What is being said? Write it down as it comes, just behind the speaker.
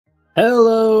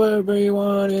Hello,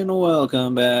 everyone, and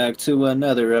welcome back to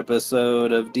another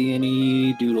episode of N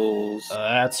E Doodles.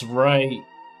 That's right.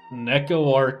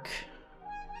 Neco Arc.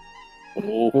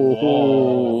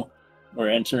 Oh, we're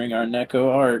entering our Neco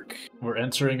Arc. We're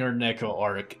entering our Neco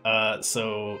Arc.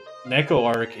 So Neco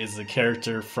Arc is a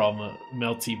character from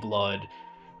Melty Blood,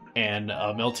 and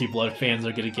Melty Blood fans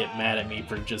are gonna get mad at me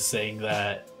for just saying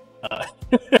that. Uh,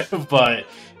 but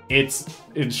it's,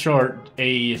 in short,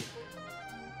 a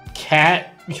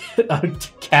cat, a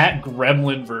cat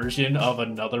gremlin version of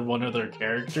another one of their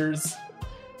characters.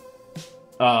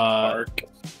 Arc.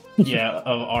 Yeah,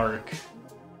 of Arc.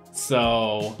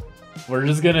 So we're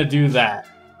just gonna do that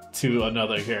to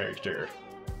another character.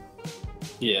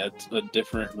 Yeah, it's a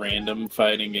different random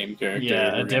fighting game character.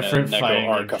 Yeah, a different fighting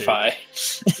Arcify.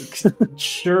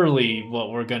 Surely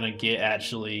what we're gonna get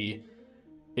actually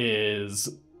is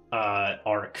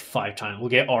Arc 5 times. We'll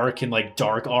get Arc and like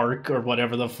Dark Arc or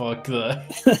whatever the fuck the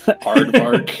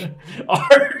Aardvark.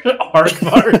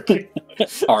 Arcvark.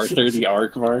 Arthur the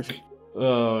Arcvark.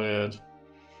 Oh man.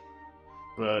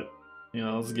 But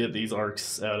let's get these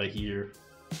arcs out of here.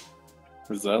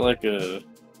 Is that like a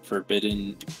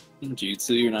forbidden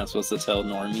jutsu you're not supposed to tell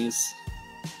normies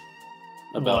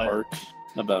about What? Arc?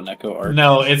 About Neco Arc?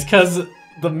 No, it's because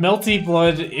the Melty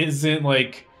Blood isn't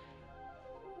like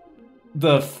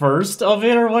the first of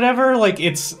it or whatever. Like,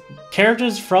 it's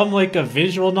characters from like a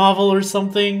visual novel or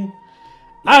something.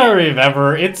 I don't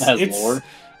remember. It's lore.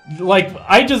 Like,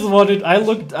 I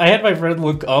had my friend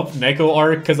look up Neco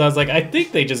Arc because I was like, I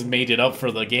think they just made it up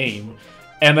for the game.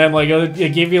 And then like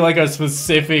it gave me like a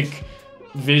specific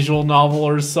visual novel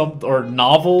or something, or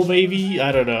novel maybe,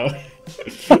 I don't know.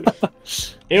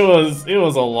 It was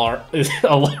a lark.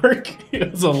 A lark.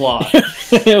 It was a lot.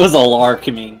 It was a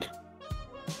larkming.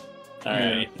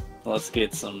 Alright, Yeah. let's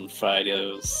get some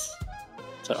Fidos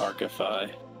to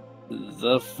Arcify.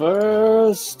 The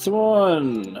first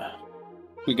one.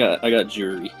 I got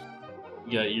Jury.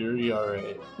 Yeah, you're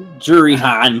alright. Jury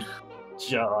Han.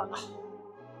 John.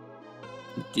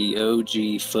 The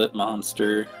OG foot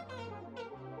monster.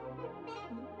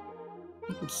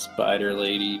 Spider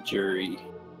Lady Jury.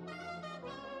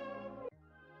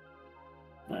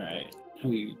 Alright,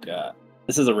 who you got?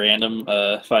 This is a random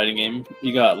fighting game.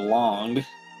 You got Long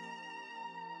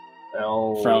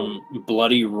L from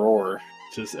Bloody Roar.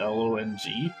 just LONG.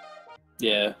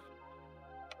 Yeah.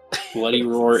 Bloody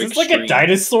Roar Is this like a Extreme.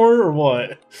 dinosaur or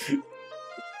what?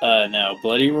 No.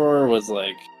 Bloody Roar was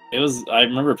like... It was... I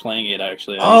remember playing it,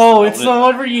 actually. Oh, it's the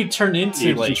one where you turn into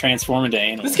You like... transform into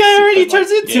animals. This guy already But,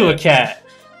 turns into a cat.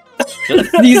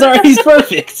 He's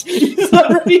perfect! He's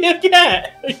already a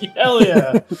cat! Hell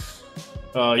yeah.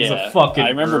 Oh, he's a fucking I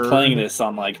remember bird. playing this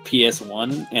on like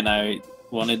PS1, and I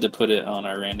wanted to put it on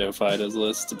our Rando Fidos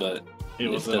list, but It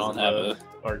wasn't doesn't on have the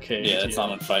a... arcade. Yeah, it's not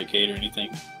on Fightcade or anything.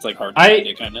 It's like hard to find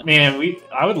it, kind of. Man,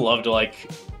 I would love to like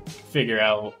figure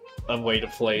out a way to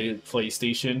play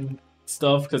PlayStation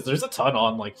stuff, because there's a ton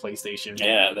on like PlayStation.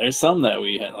 Yeah, there's some that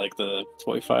we had, like the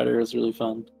Toy Fighter is really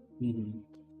fun. Mm-hmm.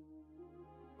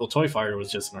 Well, Toy Fighter was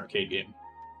just an arcade game.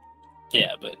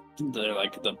 Yeah, but they're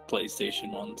like the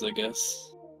PlayStation ones, I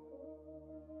guess.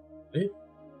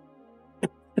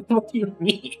 What do you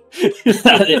mean?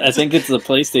 I think it's the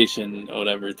PlayStation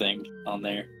whatever thing on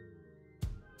there.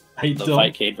 I The don't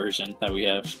Fightcade version that we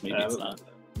have. Maybe it's not.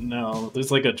 No,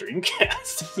 there's like a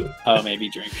Dreamcast. Oh,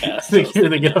 maybe I Dreamcast. think you're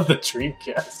thinking of the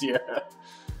Dreamcast, yeah.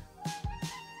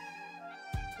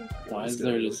 Why is This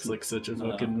there guy just... looks like such a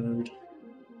fucking nerd?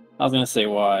 I was gonna say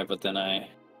why, but then I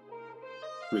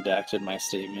redacted my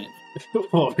statement.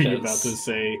 What were you about to Because-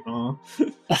 say, huh?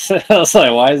 I was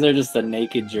like, why is there just a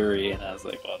naked jury? And I was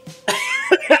like, what?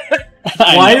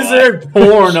 Why is there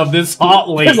porn of this hot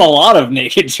lady? There's a lot of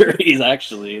naked juries,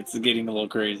 actually. It's getting a little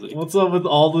crazy. What's up with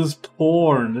all this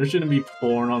porn? There shouldn't be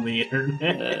porn on the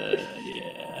internet.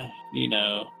 Yeah. You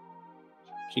know,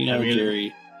 I mean,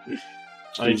 jury.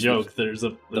 I joke. There's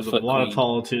a foot lot queen. of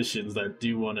politicians that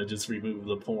do want to just remove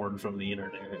the porn from the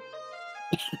internet.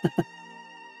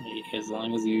 As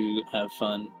long as you have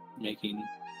fun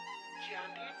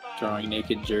drawing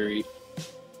naked jury.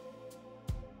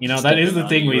 You know, that is Stepping the on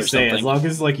thing you we or say. As something. long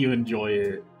as like you enjoy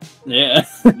it. Yeah.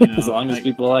 You know, As long as like-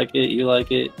 people like it, you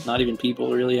like it. Not even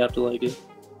people really have to like it.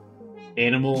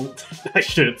 Animal. I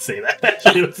shouldn't say that. That's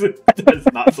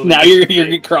not something Now I you're should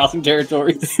say. crossing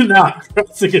territories. Not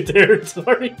crossing a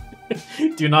territory.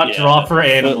 Do not Yeah, draw for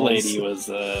animals.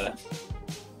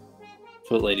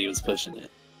 Foot Lady was pushing it.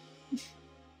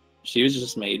 She was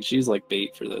just made. She was like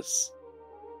bait for this.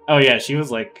 Oh yeah, she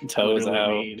was like Toes really out.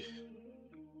 made.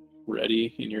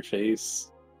 Ready in your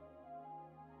face.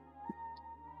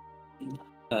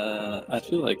 I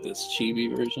feel like this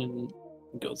chibi version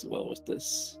goes well with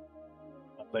this.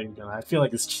 I feel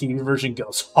like this chibi version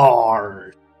goes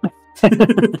hard.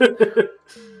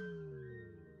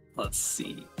 Let's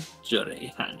see.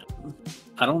 Jahndi Anres.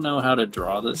 I don't know how to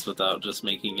draw this without just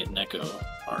making it Neco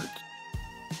Arc.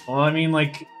 Well, I mean,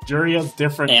 like, Jury has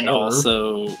different And hair.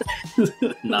 also,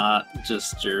 not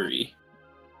just Jury.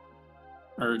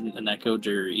 Or Neco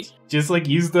Jury. Just, like,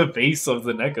 use the base of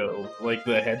the Neco, like,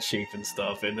 the head shape and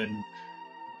stuff, and then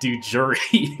do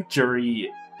Jury.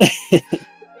 Jury.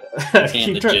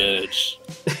 And the judge.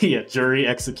 Yeah, Jury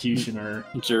Executioner.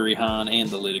 Jury Han and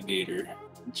the litigator.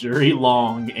 Jury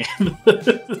Long and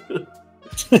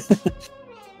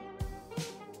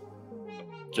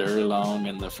Jury Long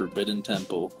and the Forbidden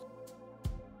Temple.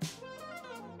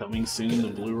 Coming soon, the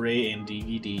Blu-ray and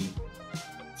DVD.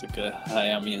 It's like a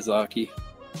Hayao Miyazaki.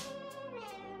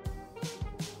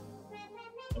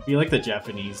 It'd be like the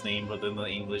Japanese name, but then the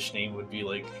English name would be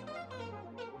like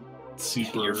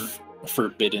super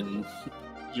Forbidden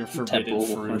your forbidden Temple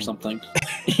fruit or something.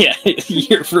 Yeah,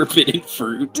 your Forbidden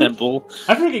Fruit Temple.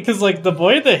 I forget because like the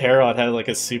boy with the hair on had like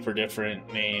a super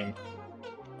different name.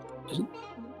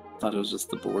 I thought it was just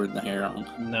the boy and the hair on.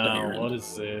 No, what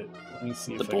is it? Let me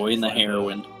see. The boy and the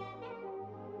heroine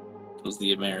was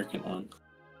the American one.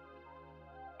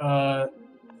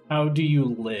 How Do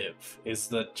You Live is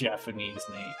the Japanese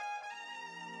name.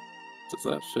 Does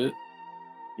that fit?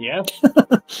 Yeah.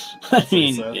 I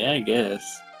mean, so. yeah, I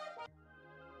guess.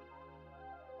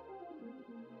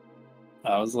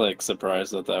 I was like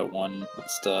surprised at that one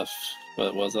stuff,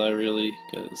 but was I really?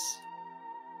 Because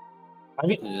I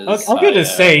mean, I'm gonna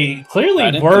say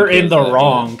clearly we're in the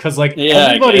wrong because like yeah,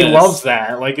 everybody loves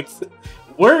that. Like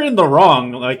we're in the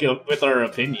wrong like with our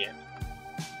opinion.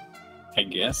 I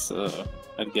guess.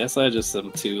 I guess I just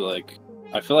am too like.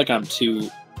 I feel like I'm too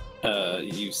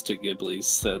used to Ghibli's,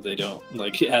 so they don't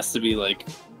like. It has to be like.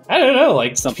 I don't know,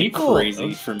 like something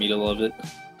crazy for me to love it.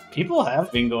 People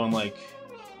have been going like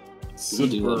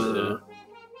super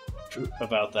it,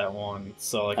 about that one.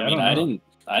 So like, I mean, don't know.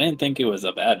 I didn't think it was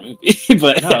a bad movie,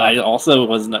 but no. I also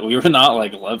wasn't. We were not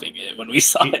like loving it when we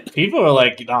saw it. People are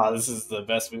like, "Nah, this is the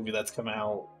best movie that's come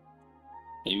out."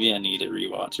 Maybe I need to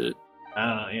rewatch it. I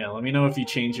don't know. Yeah, let me know if you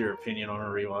change your opinion on a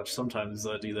rewatch. Sometimes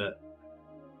I do that.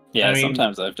 Yeah, I mean,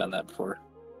 sometimes I've done that before.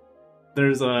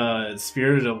 There's a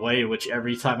Spirited Away, which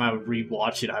every time I would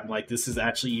rewatch it, I'm like, this is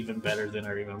actually even better than I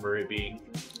remember it being.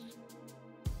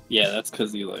 Yeah, that's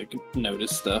because you like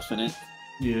notice stuff in it.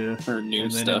 Yeah. Or new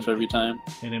stuff every time.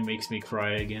 And it makes me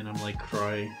cry again. I'm like,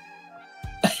 cry.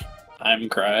 I'm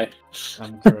cry.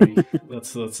 I'm cry.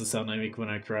 That's the sound I make when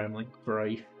I cry. I'm like,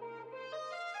 cry.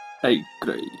 I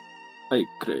cry. I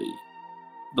cry.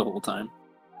 The whole time.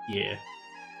 Yeah.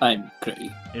 I'm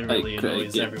cray. It really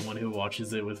annoys everyone who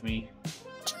watches it with me.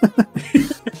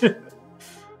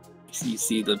 You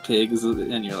see the pigs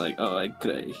and you're like, oh, I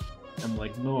cray. I'm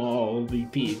like, no, the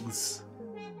pigs.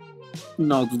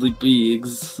 Not the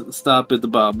pigs. Stop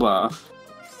it, Baba.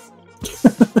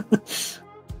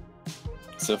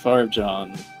 So far,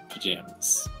 John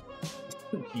pajamas.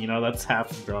 You know, that's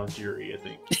half of John Jury, I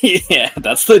think. Yeah,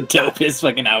 that's the dopest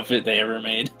fucking outfit they ever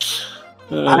made.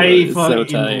 I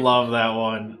fucking love that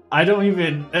one. I don't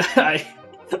even...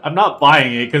 I'm not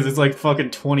buying it because it's like fucking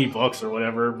 $20 or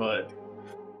whatever, but...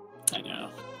 I know.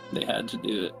 They had to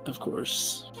do it, of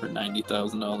course, for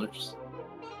 $90,000.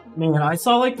 Man, I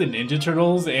saw like the Ninja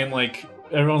Turtles and like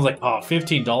everyone's like, oh,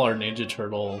 $15 Ninja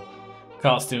Turtle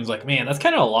costumes. Like, man, that's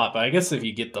kind of a lot, but I guess if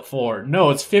you get the 4... No,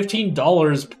 it's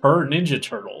 $15 per Ninja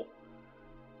Turtle.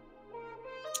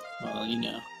 Well, you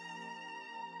know.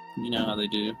 You know how they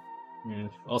do. Yeah.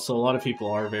 Also, a lot of people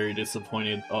are very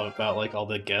disappointed about like all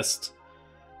the guest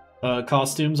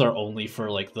costumes are only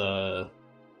for like the,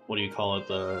 what do you call it,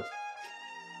 the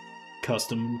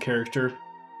custom character.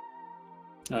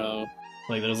 Oh,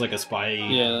 like there's like a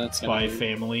spy, spy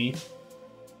family.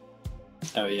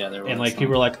 Oh yeah, there was. And like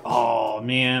people are like, oh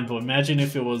man, but imagine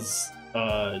if it was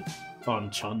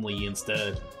on Chun-Li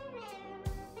instead.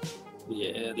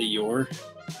 Yeah, the Yor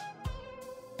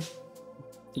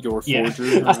Forger.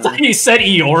 Yeah. I thought you said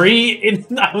Iori,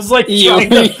 and I was like, yeah,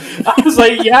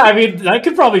 I mean, that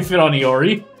could probably fit on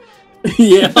Iori.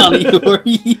 Yeah, on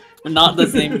Iori. Not the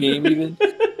same game, even.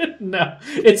 No,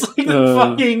 it's like the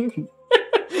fucking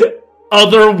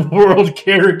otherworld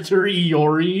character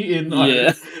Iori in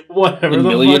whatever in the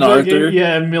Million Arthur. Game.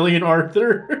 Yeah, Million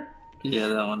Arthur. Yeah,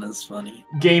 that one is funny.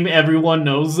 Game everyone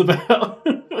knows about.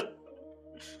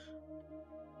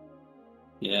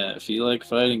 Yeah, if you like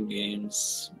fighting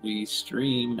games, we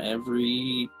stream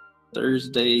every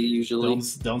Thursday usually.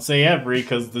 Don't say every,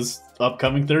 because this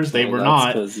upcoming Thursday Well, we're that's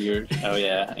not. because you're. Oh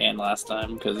yeah, and last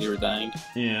time because you were dying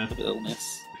Yeah. of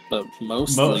illness. But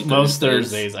mostly most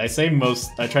Thursdays. I say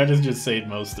most. I try to just say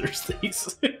most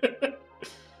Thursdays.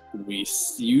 We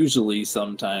usually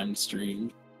sometimes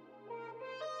stream.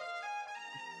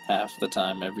 Half the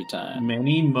time, every time.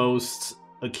 Many, most,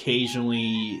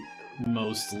 occasionally,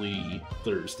 mostly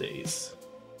Thursdays.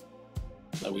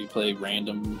 That we play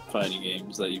random fighting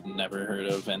games that you've never heard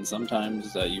of, and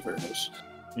sometimes that you've heard of.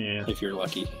 Yeah. If you're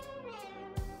lucky.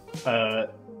 The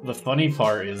funny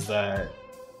part is that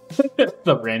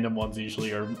the random ones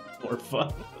usually are more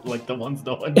fun. Like the ones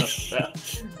no one knows about.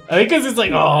 I think because it's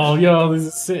like, oh, yo, this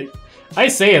is sick. I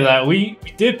say that we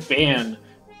did ban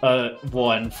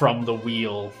one from the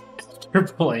wheel after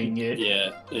playing it.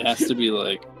 Yeah, it has to be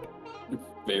like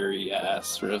very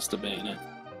ass for us to ban it.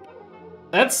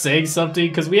 That's saying something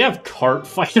because we have Kart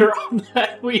Fighter on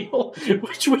that wheel,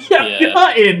 which we have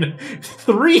gotten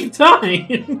 3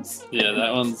 times. Yeah,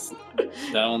 that one's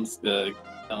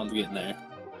getting there.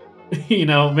 You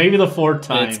know, maybe the 4th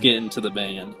time. It's getting to the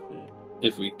ban.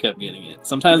 If we kept getting it,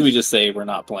 sometimes we just say we're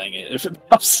not playing it if it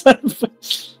pops up.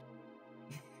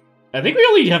 I think we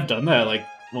only have done that like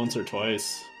once or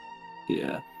twice.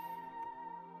 Yeah,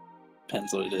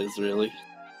 depends what it is, really.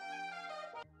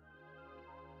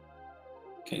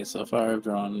 Okay, so far I've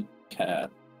drawn cat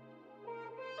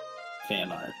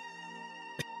fan art.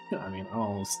 I mean, I'm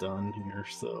almost done here,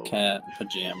 so... Cat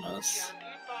pajamas.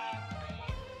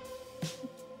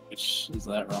 Which, is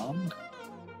that wrong?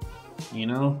 You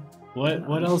know,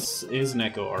 what else is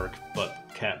Neco Arc but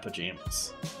cat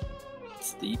pajamas?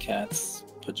 It's the cat's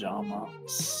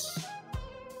pajamas.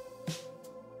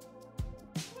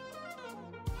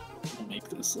 I'll make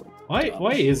this look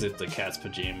Why is it the cat's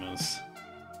pajamas?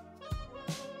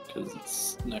 Because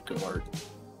it's Neco Arc.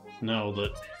 No,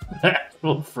 the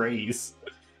actual phrase.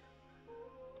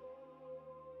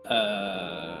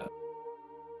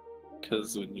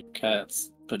 Because when your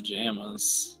cat's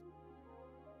pajamas,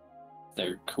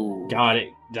 they're cool. Got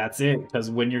it. That's it.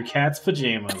 Because when your cat's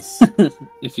pajamas.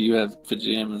 If you have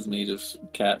pajamas made of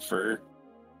cat fur,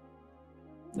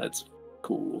 that's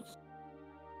cool.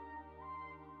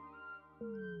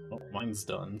 Well, mine's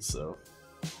done, so.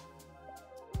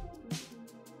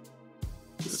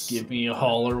 Just give me a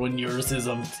holler when yours is.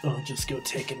 I'll just go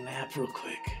take a nap real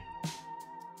quick.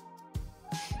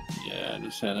 Yeah, I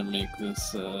just had to make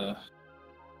this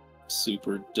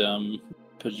super dumb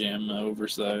pajama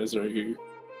oversize right here.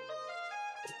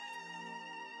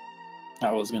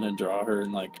 I was gonna draw her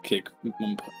in like kick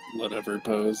whatever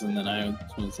pose, and then I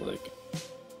was like,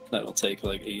 that'll take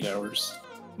like 8 hours.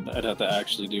 I'd have to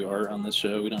actually do art on this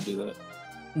show. We don't do that.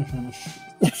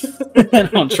 I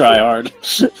don't try hard.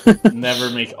 Never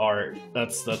make art.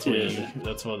 That's what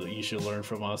you should learn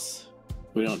from us.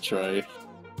 We don't try.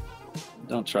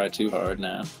 Don't try too hard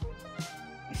now.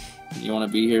 You want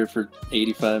to be here for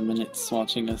 85 minutes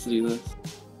watching us do this?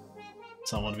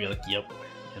 Someone would be like, "Yep,"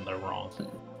 and they're wrong.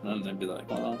 And they'd be like,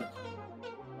 "Well,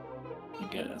 I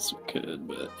guess we could,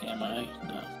 but am I?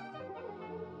 No.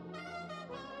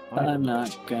 I'm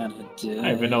not gonna do it." I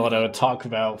don't even know what I would talk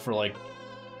about for like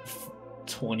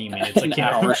 20 minutes. I An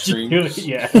can't hour stream. stream.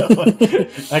 Yeah,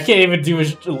 I can't even do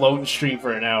a lone stream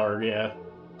for an hour. Yeah.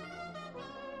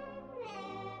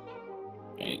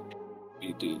 Okay,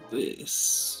 we do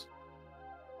this.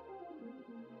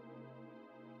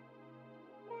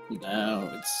 Now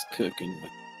it's cooking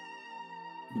with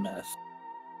meth.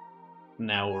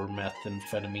 Now we're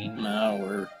methamphetamine. Now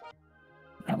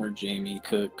we're Jamie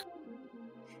Cook.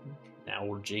 Now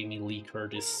we're Jamie Lee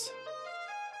Curtis.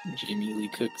 Jamie Lee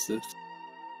Cooks it.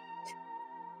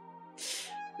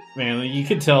 Man, you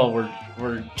can tell we're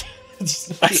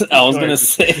I was gonna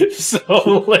say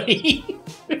so late.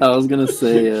 I was gonna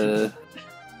say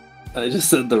I just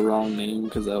said the wrong name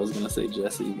because I was gonna say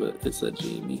Jesse, but it said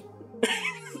Jamie.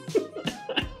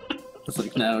 It's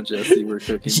like, now Jesse, we're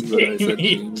cooking, but I said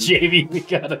Jamie. Jamie, we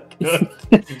gotta cook.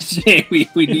 Jamie,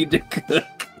 we need to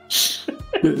cook.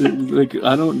 Like,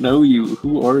 I don't know you.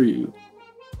 Who are you?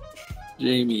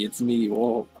 Jamie, it's me,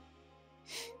 Walt.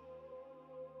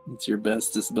 It's your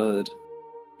bestest bud.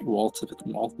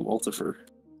 Waltifer.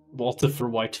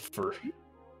 Whitefer.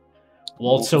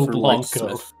 Walto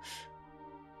Blanco.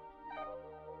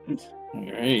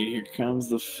 Alright, here comes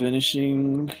the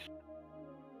finishing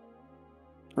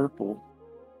purple.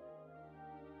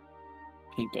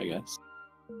 Pink, I guess.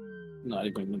 Not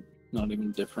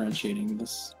even differentiating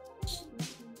this.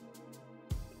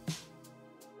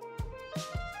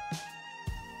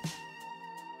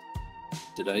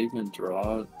 Did I even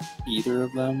draw either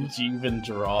of them? Did you even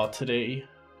draw today?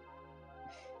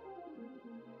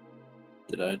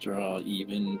 Did I draw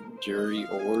even Jury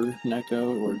or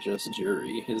Neco, or just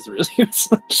Jury? Is really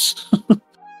such.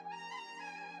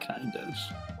 Kind of.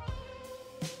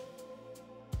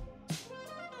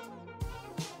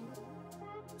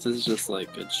 This is just like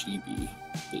a chibi,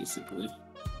 basically.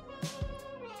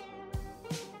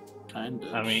 Kind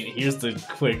of. I mean, here's the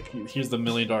 $1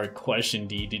 million question,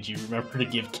 D. Did you remember to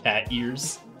give cat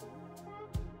ears?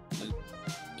 I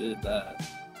did that.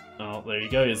 Oh, there you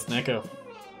go, it's Neco.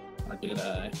 Or did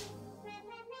I?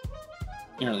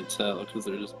 Can't really tell because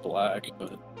they're just black,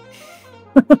 but.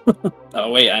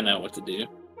 Oh, wait, I know what to do.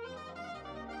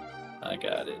 I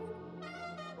got it.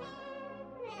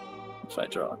 If I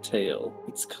draw a tail,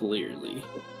 it's clearly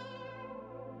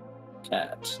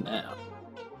cat now.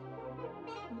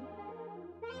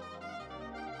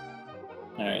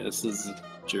 Alright, this is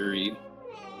Jahndi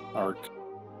Arc.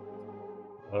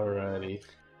 Alrighty.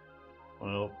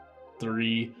 Well,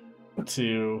 3,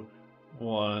 2,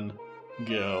 1,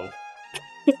 go.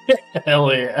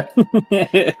 Hell yeah. Wait,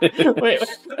 I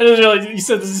didn't realize you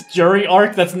said this is Jahndi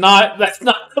Arc. That's not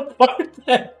the part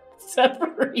that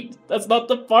separates. That's not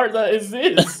the part that is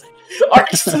this.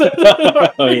 Arc's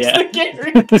the, Oh, yeah. the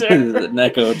character.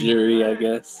 Neco Jahndi, I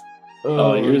guess.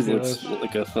 Oh, yours gosh. looks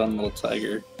like a fun little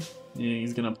tiger. Yeah,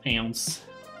 he's gonna pounce.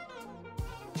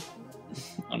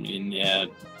 I mean, yeah,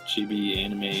 chibi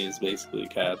anime is basically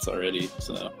cats already,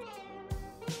 so.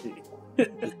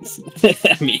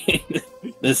 I mean,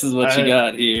 this is what you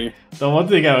got here. The one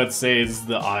thing I would say is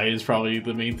the eye is probably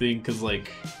the main thing, because,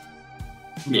 like,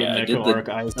 the Yeah, Neco Arc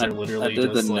eyes are literally I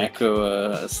did just the like...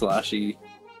 Neco slashy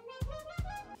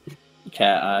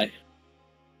cat eye.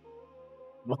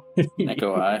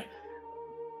 Neco eye.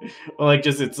 Well, like,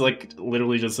 it's like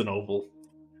literally just an oval.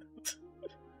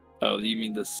 Oh, you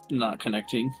mean this not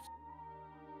connecting?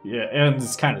 Yeah, and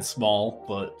it's kind of small,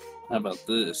 but... How about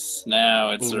this?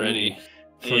 Now it's ready.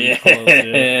 Pretty close,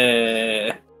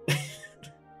 yeah.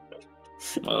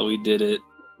 Well, we did it.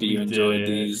 If you enjoyed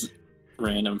these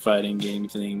random fighting game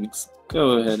things,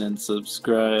 go ahead and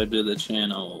subscribe to the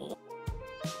channel.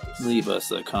 Leave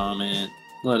us a comment.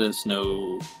 Let us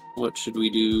know what should we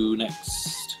do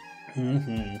next.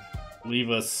 Leave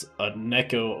us a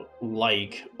Neco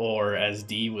like, or as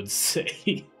D would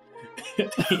say, a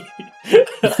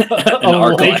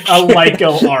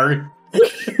Lyco arc.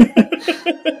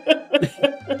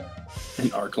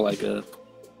 An arc like a.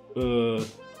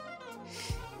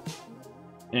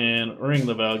 And ring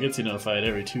the bell gets you notified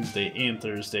every Tuesday and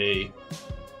Thursday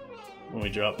when we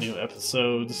drop new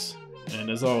episodes. And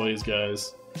as always,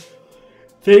 guys,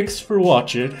 thanks for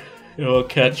watching, and I'll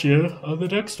catch you on the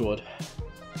next one.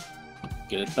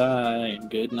 Goodbye and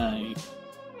good night.